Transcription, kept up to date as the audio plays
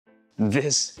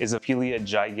This is a Pelea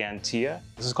gigantea.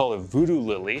 This is called a voodoo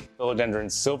lily,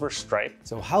 philodendron silver stripe.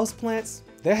 So houseplants,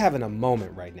 they're having a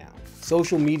moment right now.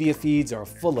 Social media feeds are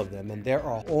full of them, and there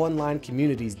are online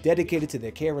communities dedicated to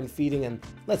their care and feeding and,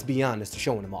 let's be honest,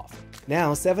 showing them off.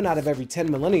 Now, 7 out of every 10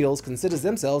 millennials considers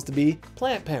themselves to be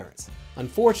plant parents.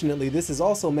 Unfortunately, this has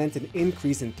also meant an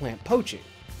increase in plant poaching.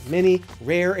 Many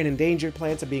rare and endangered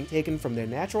plants are being taken from their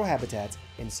natural habitats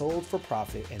and sold for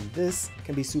profit, and this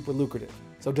can be super lucrative.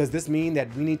 So does this mean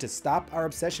that we need to stop our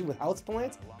obsession with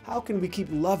houseplants? How can we keep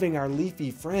loving our leafy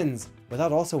friends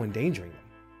without also endangering them?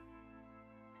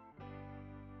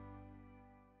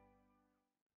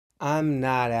 I'm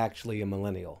not actually a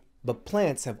millennial, but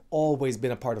plants have always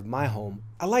been a part of my home.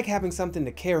 I like having something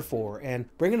to care for and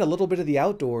bringing a little bit of the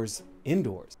outdoors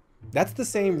indoors. That's the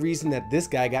same reason that this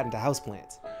guy got into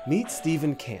houseplants. Meet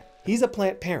Stephen Camp. He's a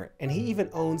plant parent, and he even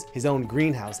owns his own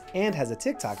greenhouse and has a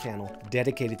TikTok channel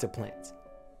dedicated to plants.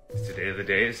 It's today of the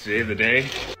day, it's today of the day.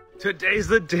 Today's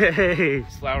the day!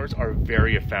 Flowers are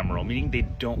very ephemeral, meaning they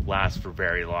don't last for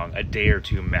very long, a day or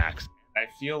two max. I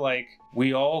feel like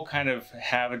we all kind of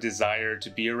have a desire to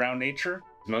be around nature.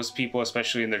 Most people,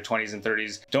 especially in their 20s and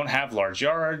 30s, don't have large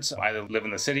yards, either live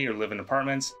in the city or live in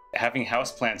apartments. Having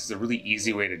houseplants is a really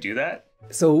easy way to do that.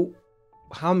 So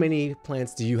how many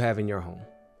plants do you have in your home?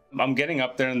 I'm getting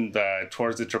up there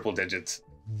towards the triple digits.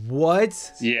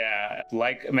 What? Yeah,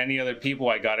 like many other people,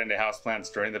 I got into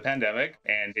houseplants during the pandemic,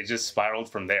 and it just spiraled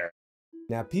from there.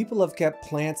 Now, people have kept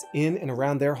plants in and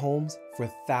around their homes for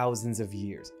thousands of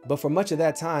years, but for much of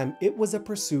that time, it was a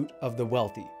pursuit of the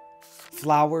wealthy.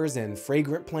 Flowers and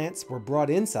fragrant plants were brought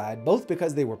inside both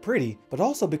because they were pretty, but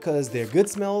also because their good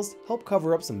smells helped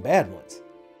cover up some bad ones.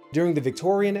 During the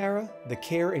Victorian era, the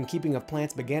care and keeping of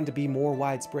plants began to be more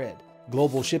widespread.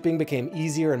 Global shipping became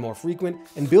easier and more frequent,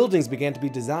 and buildings began to be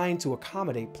designed to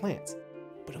accommodate plants.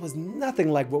 But it was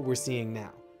nothing like what we're seeing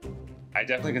now. I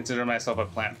definitely consider myself a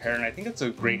plant parent. I think it's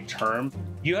a great term.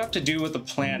 You have to do what the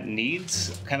plant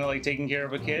needs, kind of like taking care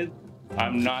of a kid.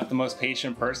 I'm not the most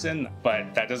patient person,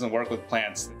 but that doesn't work with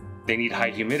plants. They need high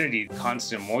humidity,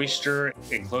 constant moisture,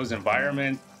 enclosed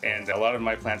environment, and a lot of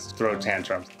my plants throw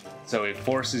tantrums. So it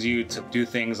forces you to do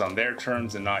things on their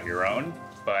terms and not your own.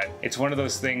 But it's one of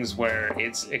those things where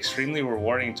it's extremely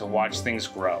rewarding to watch things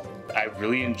grow. I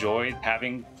really enjoyed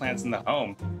having plants in the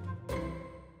home.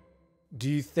 Do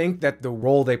you think that the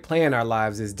role they play in our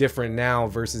lives is different now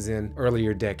versus in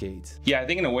earlier decades? Yeah, I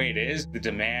think in a way it is. The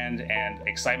demand and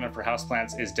excitement for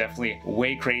houseplants is definitely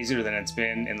way crazier than it's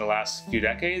been in the last few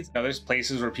decades. Now, there's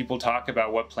places where people talk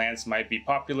about what plants might be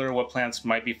popular, what plants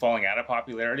might be falling out of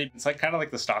popularity. It's like kind of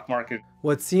like the stock market.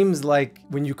 Well, it seems like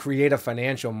when you create a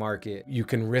financial market, you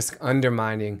can risk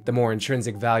undermining the more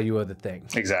intrinsic value of the thing.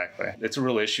 Exactly. It's a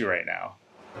real issue right now.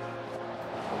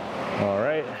 All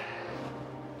right.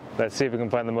 Let's see if we can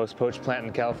find the most poached plant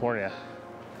in California.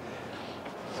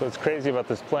 So what's crazy about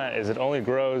this plant is it only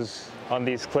grows on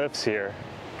these cliffs here.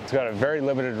 It's got a very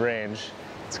limited range.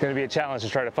 It's going to be a challenge to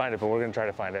try to find it, but we're going to try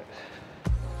to find it.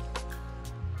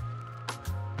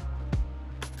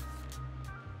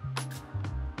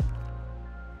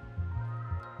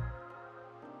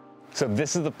 So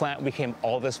this is the plant we came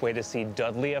all this way to see,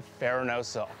 Dudleya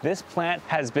farinosa. This plant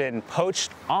has been poached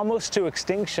almost to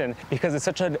extinction because it's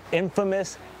such an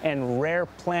infamous and rare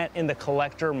plant in the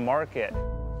collector market.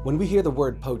 When we hear the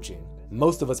word poaching,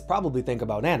 most of us probably think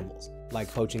about animals,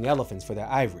 like poaching elephants for their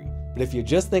ivory. But if you're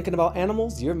just thinking about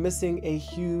animals, you're missing a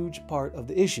huge part of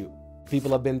the issue. People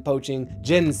have been poaching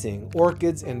ginseng,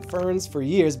 orchids, and ferns for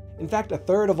years. In fact,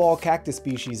 1/3 of all cactus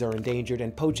species are endangered,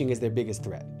 and poaching is their biggest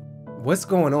threat. What's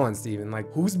going on, Stephen?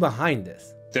 Like, who's behind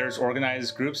this? There's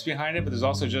organized groups behind it, but there's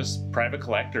also just private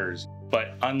collectors. But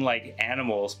unlike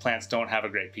animals, plants don't have a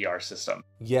great PR system.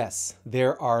 Yes,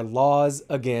 there are laws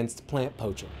against plant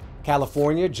poaching.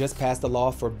 California just passed a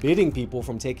law forbidding people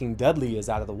from taking Dudleyas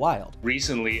out of the wild.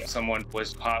 Recently, someone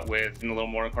was caught with a little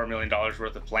more than $250,000 million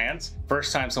worth of plants.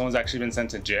 First time someone's actually been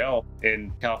sent to jail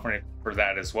in California for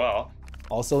that as well.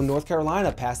 Also, North Carolina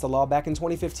passed a law back in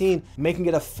 2015, making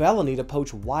it a felony to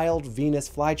poach wild Venus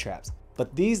flytraps.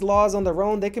 But these laws on their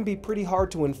own, they can be pretty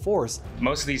hard to enforce.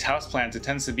 Most of these houseplants, it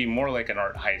tends to be more like an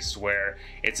art heist where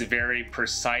it's a very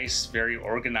precise, very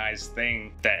organized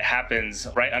thing that happens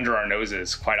right under our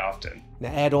noses quite often. Now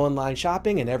add online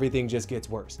shopping and everything just gets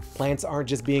worse. Plants aren't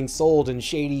just being sold in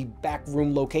shady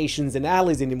backroom locations and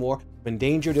alleys anymore.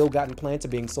 Endangered, ill-gotten plants are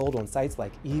being sold on sites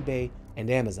like eBay and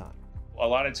Amazon. A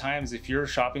lot of times, if you're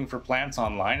shopping for plants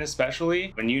online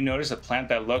especially, when you notice a plant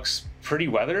that looks pretty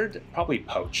weathered, probably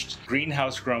poached.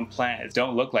 Greenhouse grown plants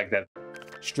don't look like that.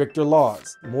 Stricter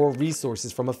laws, more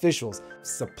resources from officials,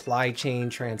 supply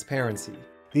chain transparency.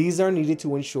 These are needed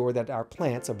to ensure that our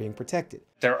plants are being protected.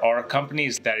 There are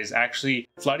companies that is actually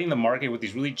flooding the market with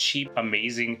these really cheap,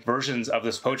 amazing versions of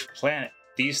this poached plant.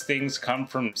 These things come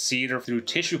from seed or through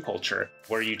tissue culture,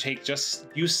 where you take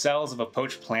just few cells of a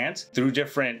poached plant through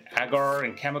different agar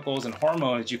and chemicals and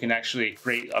hormones. You can actually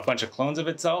create a bunch of clones of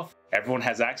itself. Everyone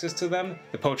has access to them.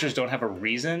 The poachers don't have a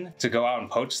reason to go out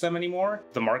and poach them anymore.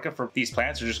 The market for these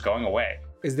plants are just going away.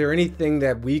 Is there anything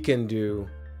that we can do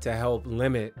to help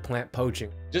limit plant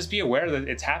poaching? Just be aware that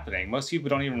it's happening. Most people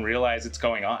don't even realize it's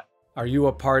going on. Are you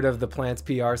a part of the plant's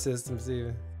PR system,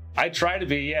 Steven? I try to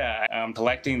be, yeah. I'm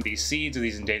collecting these seeds of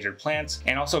these endangered plants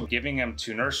and also giving them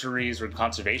to nurseries or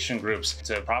conservation groups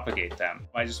to propagate them.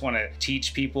 I just want to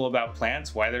teach people about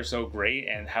plants, why they're so great,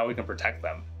 and how we can protect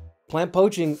them. Plant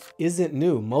poaching isn't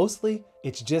new. Mostly,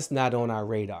 it's just not on our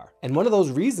radar. And one of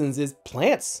those reasons is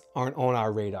plants aren't on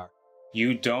our radar.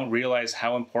 You don't realize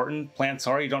how important plants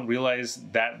are. You don't realize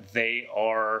that they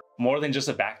are more than just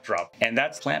a backdrop. And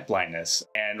that's plant blindness.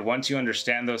 And once you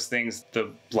understand those things,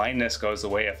 the blindness goes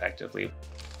away effectively.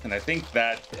 And I think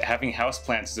that having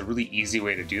houseplants is a really easy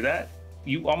way to do that.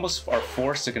 You almost are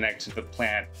forced to connect to the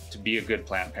plant to be a good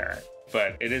plant parent.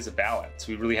 But it is a balance.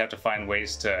 We really have to find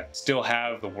ways to still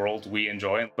have the world we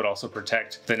enjoy, but also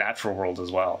protect the natural world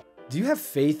as well. Do you have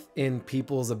faith in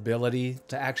people's ability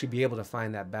to actually be able to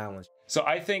find that balance? So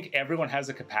I think everyone has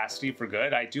a capacity for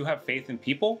good. I do have faith in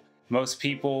people. Most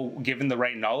people, given the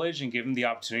right knowledge and given the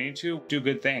opportunity to, do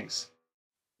good things.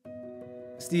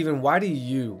 Steven, why do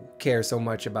you care so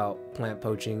much about plant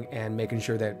poaching and making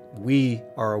sure that we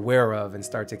are aware of and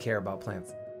start to care about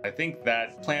plants? I think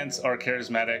that plants are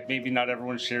charismatic. Maybe not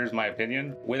everyone shares my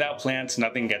opinion. Without plants,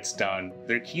 nothing gets done.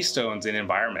 They're keystones in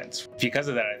environments. Because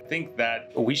of that, I think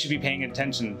that we should be paying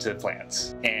attention to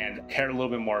plants and care a little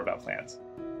bit more about plants.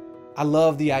 I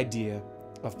love the idea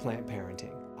of plant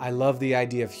parenting. I love the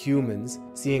idea of humans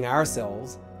seeing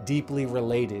ourselves deeply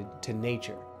related to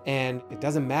nature. And it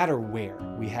doesn't matter where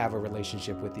we have a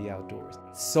relationship with the outdoors.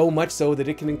 So much so that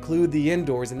it can include the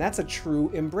indoors, and that's a true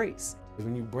embrace.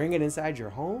 When you bring it inside your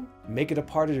home, make it a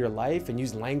part of your life, and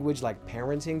use language like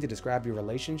parenting to describe your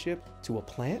relationship to a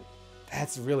plant,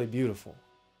 that's really beautiful.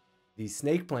 These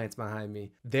snake plants behind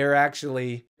me, they're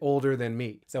actually older than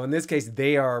me. So in this case,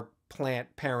 they are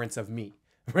plant parents of me,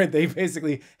 right? They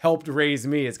basically helped raise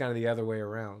me. It's kind of the other way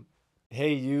around.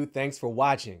 Hey you, thanks for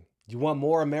watching. You want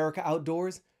more America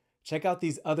Outdoors? Check out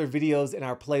these other videos in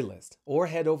our playlist, or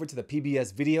head over to the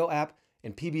PBS video app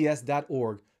and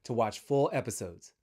pbs.org to watch full episodes.